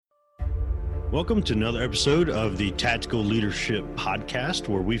Welcome to another episode of the Tactical Leadership Podcast,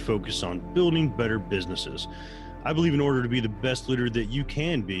 where we focus on building better businesses. I believe in order to be the best leader that you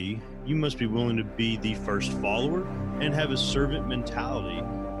can be, you must be willing to be the first follower and have a servant mentality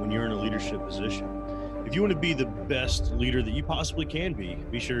when you're in a leadership position. If you want to be the best leader that you possibly can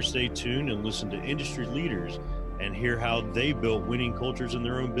be sure to stay tuned and listen to industry leaders and hear how they built winning cultures in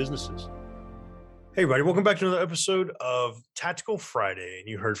their own businesses. Hey, everybody. Welcome back to another episode of Tactical Friday. And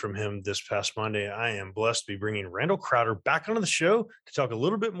you heard from him this past Monday. I am blessed to be bringing Randall Crowder back onto the show to talk a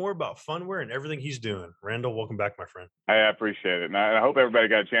little bit more about Phunware and everything he's doing. Randall, welcome back, my friend. I appreciate it. And I hope everybody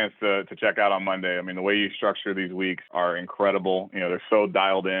got a chance to check out on Monday. I mean, the way you structure these weeks are incredible. You know, they're so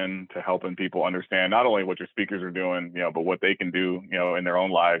dialed in to helping people understand not only what your speakers are doing, but what they can do, in their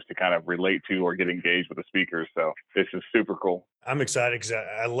own lives to kind of relate to or get engaged with the speakers. So this is super cool. I'm excited because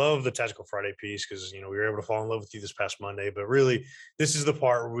I love the Tactical Friday piece because, we were able to fall in love with you this past Monday. But really, this is the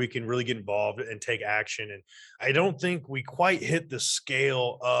part where we can really get involved and take action. And I don't think we quite hit the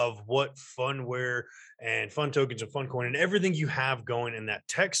scale of what Phunware and Fun Tokens and Funcoin and everything you have going in that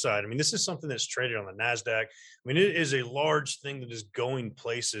tech side. I mean, this is something that's traded on the NASDAQ. I mean, it is a large thing that is going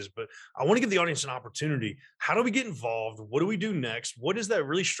places. But I want to give the audience an opportunity. How do we get involved? What do we do next? What is that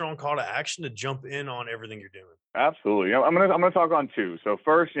really strong call to action to jump in on everything you're doing? Absolutely. I'm gonna talk on two. So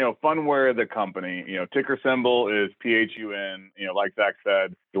first, Phunware, the company, ticker symbol is PHUN. Like Zach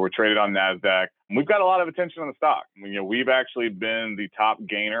said, we're traded on NASDAQ. We've got a lot of attention on the stock. We've actually been the top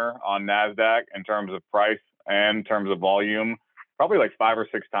gainer on NASDAQ in terms of price and in terms of volume, probably like 5 or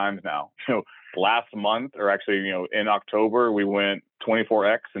 6 times now. Last month, or actually, in October, we went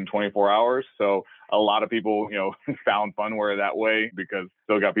 24x in 24 hours. So a lot of people, found Phunware that way because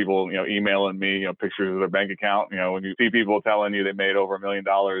still got people, emailing me, pictures of their bank account. When you see people telling you they made over $1 million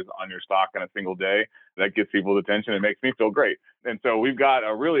on your stock in a single day, that gets people's attention. It makes me feel great. And so we've got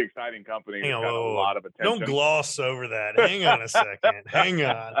a really exciting company that's got a lot of attention. Don't gloss over that. Hang on a second. Hang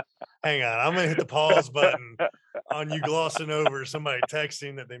on. I'm going to hit the pause button on you glossing over somebody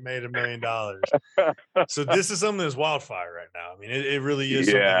texting that they made $1 million. So this is something that's wildfire right now. I mean, it really is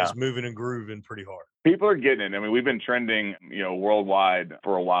something that's moving and grooving pretty hard. People are getting it. I mean, we've been trending, worldwide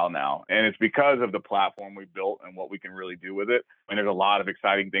for a while now, and it's because of the platform we built and what we can really do with it. And there's a lot of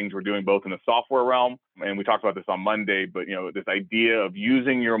exciting things we're doing both in the software realm, and we talked about this on Monday, but, this idea of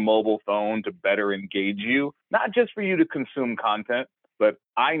using your mobile phone to better engage you, not just for you to consume content, but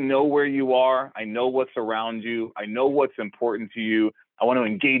I know where you are. I know what's around you. I know what's important to you. I want to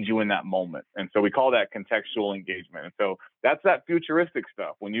engage you in that moment. And so we call that contextual engagement. And so that's that futuristic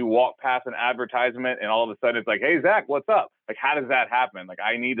stuff. When you walk past an advertisement and all of a sudden it's like, hey, Zach, what's up? Like, how does that happen? Like,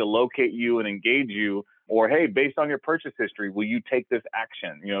 I need to locate you and engage you. Or, hey, based on your purchase history, will you take this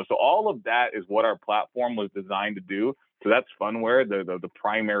action? So all of that is what our platform was designed to do. So that's Phunware, the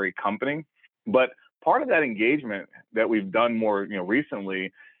primary company. But part of that engagement that we've done more,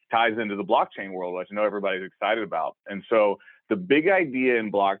 recently ties into the blockchain world, which I know everybody's excited about. And so the big idea in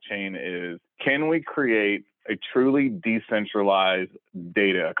blockchain is, can we create a truly decentralized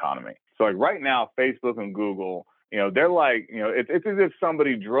data economy? So like right now, Facebook and Google, they're like, it's as if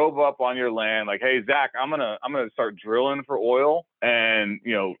somebody drove up on your land, like, hey, Zach, I'm gonna start drilling for oil and,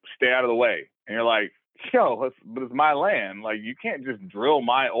 stay out of the way. And you're like, but it's my land. Like, you can't just drill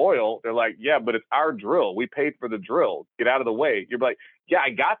my oil. They're like, yeah, but it's our drill. We paid for the drill. Get out of the way. You're like, yeah,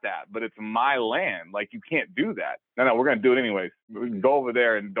 I got that, but it's my land. Like, you can't do that. No, we're going to do it anyways. We can go over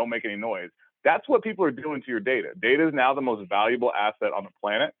there and don't make any noise. That's what people are doing to your data. Data is now the most valuable asset on the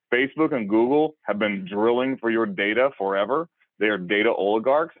planet. Facebook and Google have been drilling for your data forever. They are data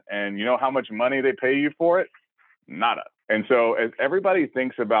oligarchs. And you know how much money they pay you for it? Nada. And so as everybody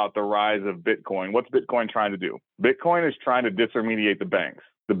thinks about the rise of Bitcoin, what's Bitcoin trying to do? Bitcoin is trying to disintermediate the banks.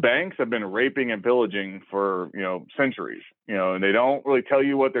 The banks have been raping and pillaging for, centuries, and they don't really tell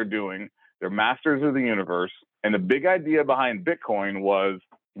you what they're doing. They're masters of the universe. And the big idea behind Bitcoin was,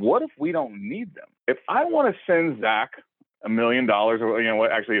 what if we don't need them? If I want to send Zach $1 million,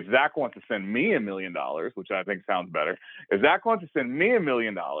 or, actually, if Zach wants to send me $1 million, which I think sounds better, if Zach wants to send me $1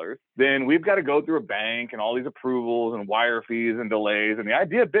 million, then we've got to go through a bank and all these approvals and wire fees and delays. And the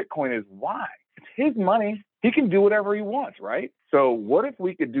idea of Bitcoin is, why? It's his money. He can do whatever he wants, right? So what if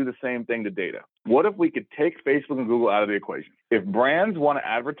we could do the same thing to data? What if we could take Facebook and Google out of the equation? If brands want to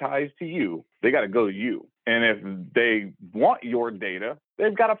advertise to you, they got to go to you. And if they want your data,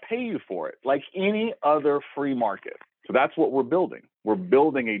 they've got to pay you for it, like any other free market. So that's what we're building. We're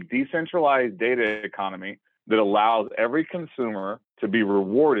building a decentralized data economy that allows every consumer to be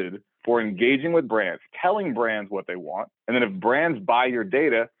rewarded for engaging with brands, telling brands what they want. And then if brands buy your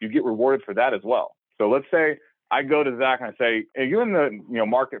data, you get rewarded for that as well. So let's say I go to Zach and I say, are you in the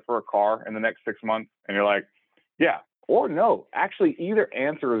market for a car in the next 6 months? And you're like, yeah, or no. Actually, either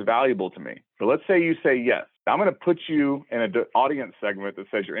answer is valuable to me. So let's say you say yes. I'm going to put you in an audience segment that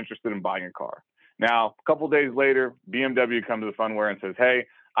says you're interested in buying a car. Now, a couple of days later, BMW comes to the Phunware and says, hey,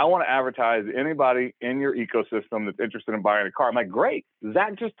 I want to advertise anybody in your ecosystem that's interested in buying a car. I'm like, great.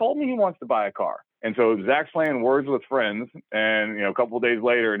 Zach just told me he wants to buy a car. And so Zach's playing words with friends, and a couple of days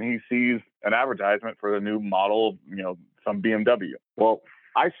later, and he sees an advertisement for the new model, some BMW. Well,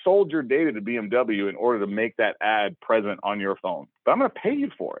 I sold your data to BMW in order to make that ad present on your phone, but I'm going to pay you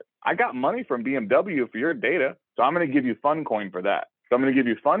for it. I got money from BMW for your data, so I'm going to give you Funcoin for that. So I'm going to give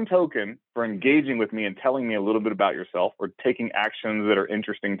you Fun Token for engaging with me and telling me a little bit about yourself or taking actions that are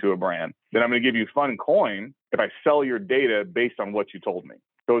interesting to a brand. Then I'm going to give you Fun Coin if I sell your data based on what you told me.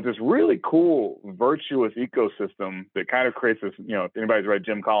 So it's this really cool, virtuous ecosystem that kind of creates this, if anybody's read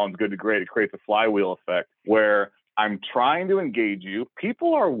Jim Collins' Good to Great, it creates a flywheel effect where I'm trying to engage you.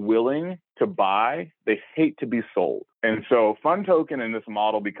 People are willing to buy. They hate to be sold. And so Fun Token in this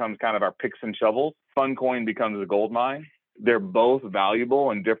model becomes kind of our picks and shovels. Fun Coin becomes a gold mine. They're both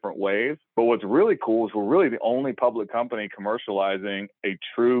valuable in different ways. But what's really cool is we're really the only public company commercializing a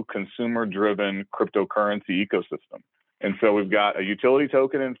true consumer-driven cryptocurrency ecosystem. And so we've got a utility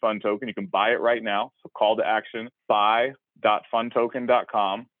token and Fun Token. You can buy it right now. So call to action,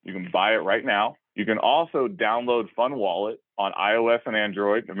 buy.funtoken.com. You can buy it right now. You can also download Fun Wallet on iOS and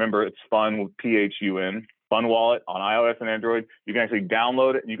Android. Remember, it's Fun with Phun. Fun Wallet on iOS and Android. You can actually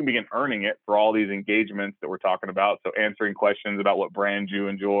download it and you can begin earning it for all these engagements that we're talking about. So answering questions about what brands you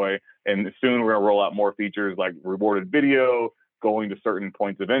enjoy. And soon we're going to roll out more features like rewarded video, going to certain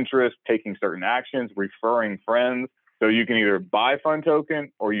points of interest, taking certain actions, referring friends. So you can either buy Fun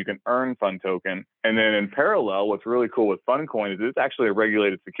Token or you can earn Fun Token. And then in parallel, what's really cool with Funcoin is it's actually a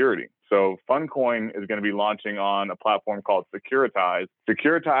regulated security. So Funcoin is going to be launching on a platform called Securitize.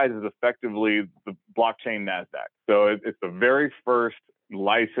 Securitize is effectively the blockchain NASDAQ. So it's the very first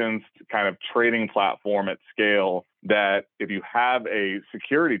licensed kind of trading platform at scale that if you have a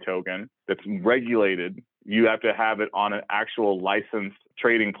security token that's regulated, you have to have it on an actual licensed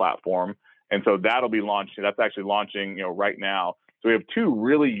trading platform. And so that'll be launched. That's actually launching, right now. So we have two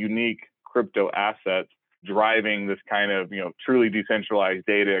really unique crypto assets driving this kind of, truly decentralized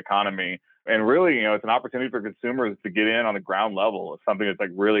data economy. And really, it's an opportunity for consumers to get in on the ground level. It's something that's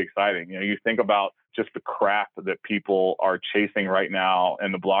like really exciting. You think about just the crap that people are chasing right now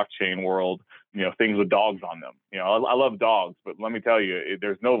in the blockchain world, things with dogs on them. I love dogs, but let me tell you,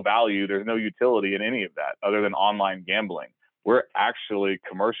 there's no value, there's no utility in any of that other than online gambling. We're actually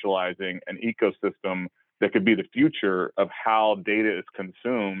commercializing an ecosystem that could be the future of how data is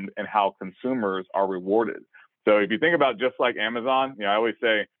consumed and how consumers are rewarded. So if you think about just like Amazon, I always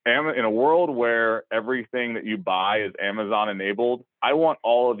say in a world where everything that you buy is Amazon enabled, I want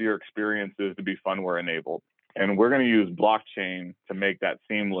all of your experiences to be Phunware enabled. And we're going to use blockchain to make that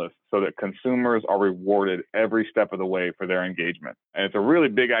seamless so that consumers are rewarded every step of the way for their engagement. And it's a really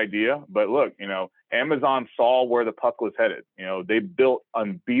big idea, but look, Amazon saw where the puck was headed. They built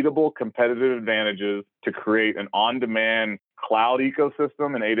unbeatable competitive advantages to create an on-demand cloud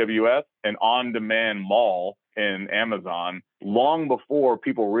ecosystem in AWS, an on-demand mall in Amazon, long before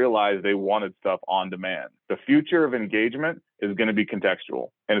people realized they wanted stuff on demand. The future of engagement is going to be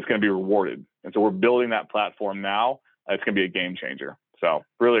contextual and it's going to be rewarded. And so we're building that platform now. It's going to be a game changer. So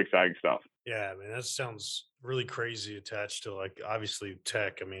really exciting stuff. Yeah, I mean, that sounds really crazy attached to obviously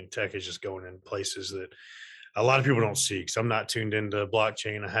tech. I mean, tech is just going in places that a lot of people don't see because I'm not tuned into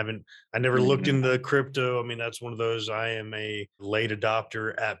blockchain. I never looked into crypto. I mean, that's one of those, I am a late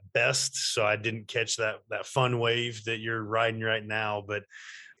adopter at best. So I didn't catch that fun wave that you're riding right now. But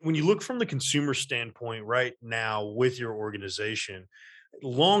when you look from the consumer standpoint right now with your organization,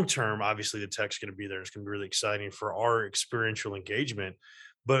 long term, obviously the tech's going to be there. It's going to be really exciting for our experiential engagement.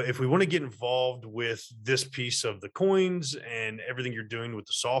 But if we want to get involved with this piece of the coins and everything you're doing with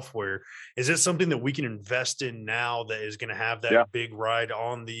the software, is it something that we can invest in now that is going to have that big ride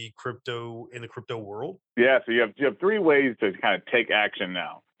on the crypto world? Yeah. So you have three ways to kind of take action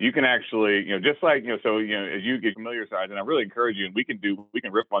now. You can actually, just like, so, as you get familiarized, and I really encourage you, and we can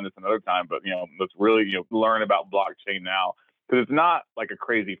riff on this another time, but, let's really, learn about blockchain now. Because it's not like a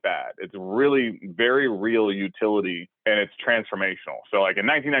crazy fad. It's really very real utility and it's transformational. So like in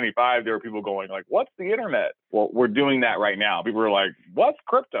 1995, there were people going like, what's the internet? Well, we're doing that right now. People are like, what's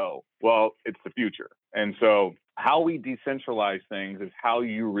crypto? Well, it's the future. And so how we decentralize things is how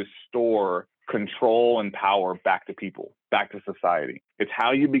you restore control and power back to people, back to society. It's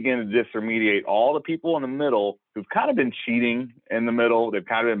how you begin to disintermediate all the people in the middle who've kind of been cheating in the middle. They've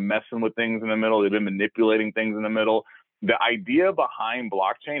kind of been messing with things in the middle. They've been manipulating things in the middle. The idea behind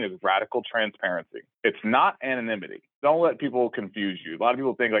blockchain is radical transparency. It's not anonymity. Don't let people confuse you. A lot of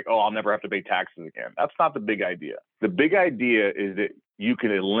people think like, oh, I'll never have to pay taxes again. That's not the big idea. The big idea is that you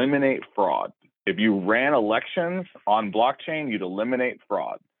can eliminate fraud. If you ran elections on blockchain, you'd eliminate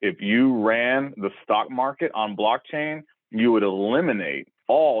fraud. If you ran the stock market on blockchain, you would eliminate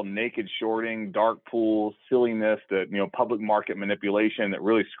all naked shorting, dark pools, silliness, that, public market manipulation that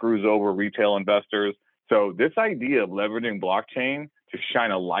really screws over retail investors. So this idea of leveraging blockchain to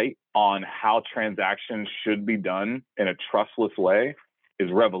shine a light on how transactions should be done in a trustless way is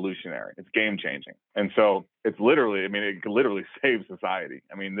revolutionary. It's game changing. And so it's literally, it could literally save society.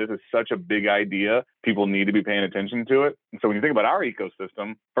 This is such a big idea. People need to be paying attention to it. And so when you think about our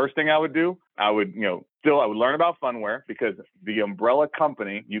ecosystem, first thing I would do, I would learn about Phunware, because the umbrella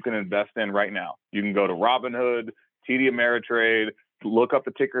company you can invest in right now. You can go to Robinhood, TD Ameritrade, look up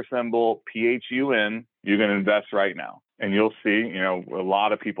the ticker symbol PHUN. You can invest right now. And you'll see, a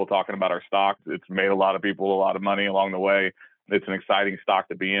lot of people talking about our stock. It's made a lot of people a lot of money along the way. It's an exciting stock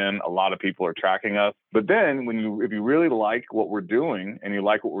to be in. A lot of people are tracking us. But then if you really like what we're doing and you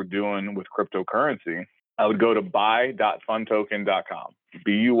like what we're doing with cryptocurrency, I would go to buy.funtoken.com.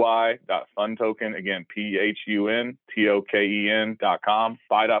 buy.funtoken, again, PHUNTOKEN.com,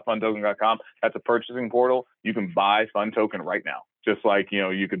 buy.funtoken.com. That's a purchasing portal. You can buy Funtoken right now, just like,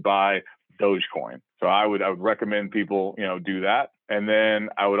 you could buy Dogecoin. So I would recommend people, do that. And then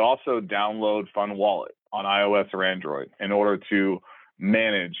I would also download PhunWallet on iOS or Android in order to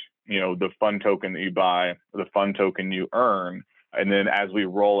manage, the Funtoken that you buy, the Funtoken you earn. And then as we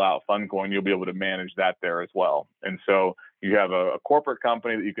roll out Funcoin, you'll be able to manage that there as well. And so you have a corporate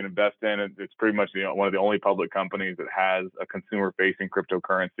company that you can invest in. It's pretty much one of the only public companies that has a consumer-facing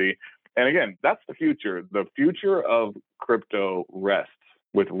cryptocurrency. And again, that's the future. The future of crypto rests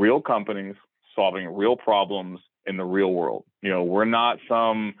with real companies solving real problems in the real world. We're not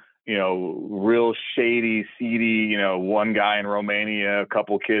some real shady, seedy, one guy in Romania, a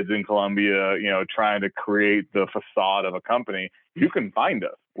couple kids in Colombia, trying to create the facade of a company. You can find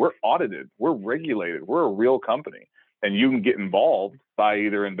us. We're audited. We're regulated. We're a real company. And you can get involved by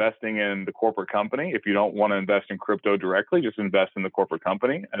either investing in the corporate company. If you don't want to invest in crypto directly, just invest in the corporate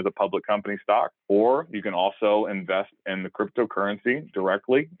company as a public company stock. Or you can also invest in the cryptocurrency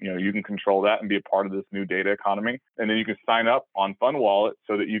directly. You can control that and be a part of this new data economy. And then you can sign up on PhunWallet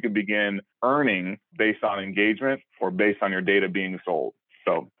so that you can begin earning based on engagement or based on your data being sold.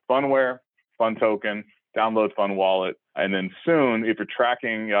 So Phunware, Funtoken, download PhunWallet. And then soon, if you're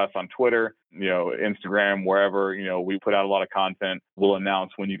tracking us on Twitter, Instagram, wherever, we put out a lot of content, we'll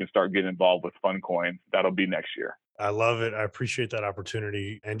announce when you can start getting involved with Funcoin. That'll be next year. I love it. I appreciate that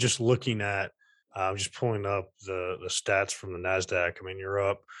opportunity. And just looking at, just pulling up the stats from the NASDAQ, you're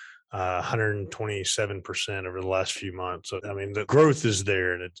up 127% over the last few months. So, the growth is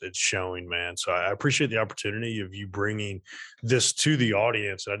there and it's showing, man. So I appreciate the opportunity of you bringing this to the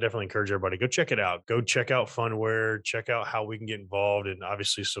audience. And I definitely encourage everybody, go check it out. Go check out Phunware, check out how we can get involved and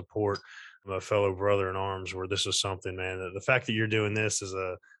obviously support my fellow brother in arms, where this is something, man, the fact that you're doing this as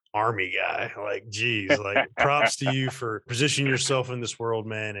a Army guy, props to you for positioning yourself in this world,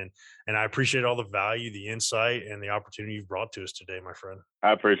 man. And I appreciate all the value, the insight, and the opportunity you've brought to us today, my friend.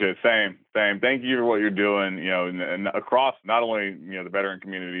 I appreciate it. Same. Thank you for what you're doing, and across not only, the veteran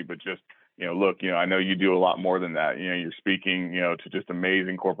community, but just, look, I know you do a lot more than that. You're speaking, to just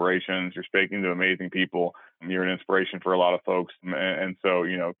amazing corporations. You're speaking to amazing people. You're an inspiration for a lot of folks. And so,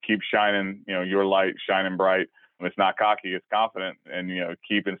 keep shining, your light shining bright. It's not cocky, it's confident, and,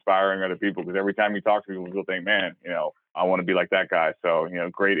 keep inspiring other people, because every time you talk to people think, man, I want to be like that guy. So,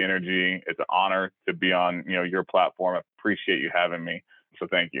 great energy. It's an honor to be on, your platform. I appreciate you having me. So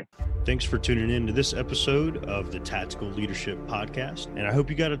thank you. Thanks for tuning in to this episode of the Tactical Leadership Podcast. And I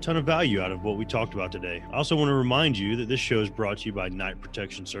hope you got a ton of value out of what we talked about today. I also want to remind you that this show is brought to you by Knight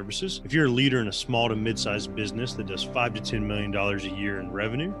Protection Services. If you're a leader in a small to mid-sized business that does $5 to $10 million a year in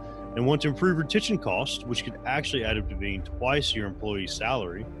revenue and want to improve retention costs, which could actually add up to being twice your employee's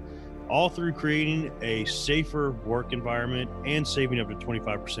salary, all through creating a safer work environment and saving up to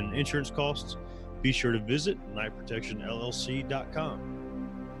 25% in insurance costs, be sure to visit knightprotectionllc.com.